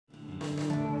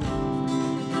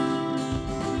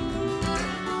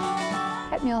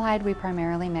At Mule-Hide, we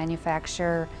primarily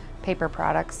manufacture paper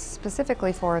products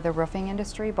specifically for the roofing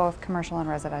industry, both commercial and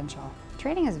residential.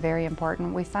 Training is very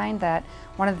important. We find that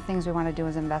one of the things we want to do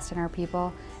is invest in our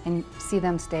people and see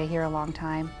them stay here a long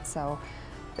time. So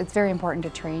it's very important to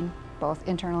train both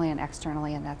internally and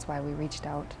externally, and that's why we reached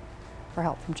out for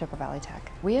help from Chippewa Valley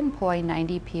Tech. We employ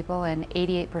 90 people, and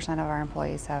 88% of our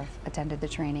employees have attended the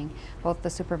training, both the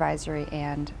supervisory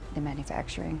and the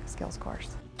manufacturing skills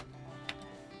course.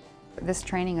 This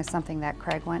training is something that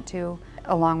Craig went to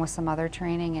along with some other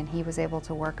training, and he was able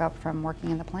to work up from working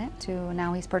in the plant to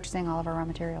now he's purchasing all of our raw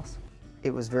materials.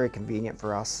 It was very convenient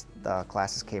for us. The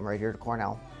classes came right here to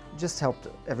Cornell. It just helped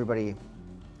everybody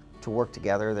to work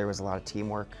together. There was a lot of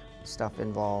teamwork stuff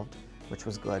involved, which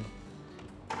was good.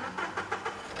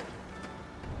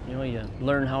 You know, you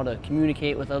learn how to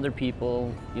communicate with other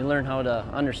people. You learn how to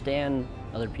understand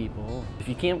other people. If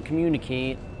you can't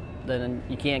communicate, then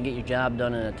you can't get your job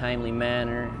done in a timely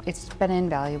manner. It's been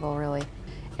invaluable, really.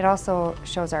 It also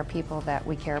shows our people that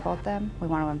we care about them, we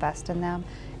want to invest in them,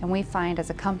 and we find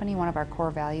as a company one of our core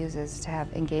values is to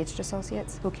have engaged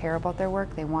associates who care about their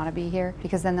work, they want to be here,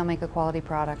 because then they'll make a quality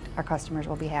product, our customers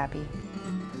will be happy.